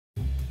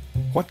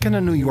What can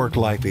a New York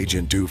Life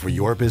agent do for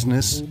your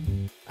business?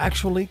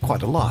 Actually,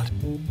 quite a lot.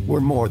 We're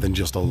more than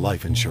just a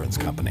life insurance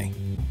company.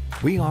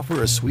 We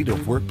offer a suite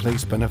of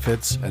workplace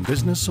benefits and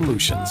business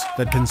solutions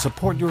that can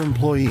support your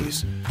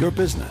employees, your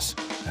business,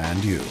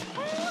 and you.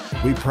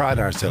 We pride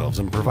ourselves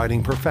in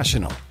providing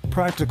professional,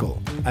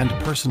 practical, and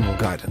personal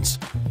guidance.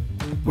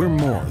 We're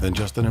more than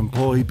just an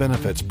employee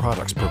benefits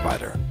products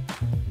provider.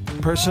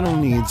 Personal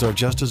needs are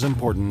just as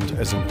important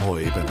as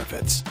employee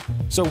benefits.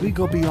 So we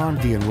go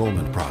beyond the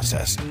enrollment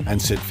process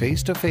and sit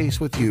face-to-face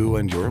with you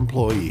and your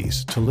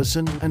employees to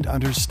listen and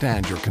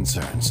understand your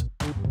concerns.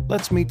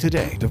 Let's meet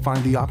today to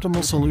find the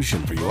optimal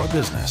solution for your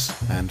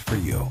business and for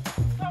you.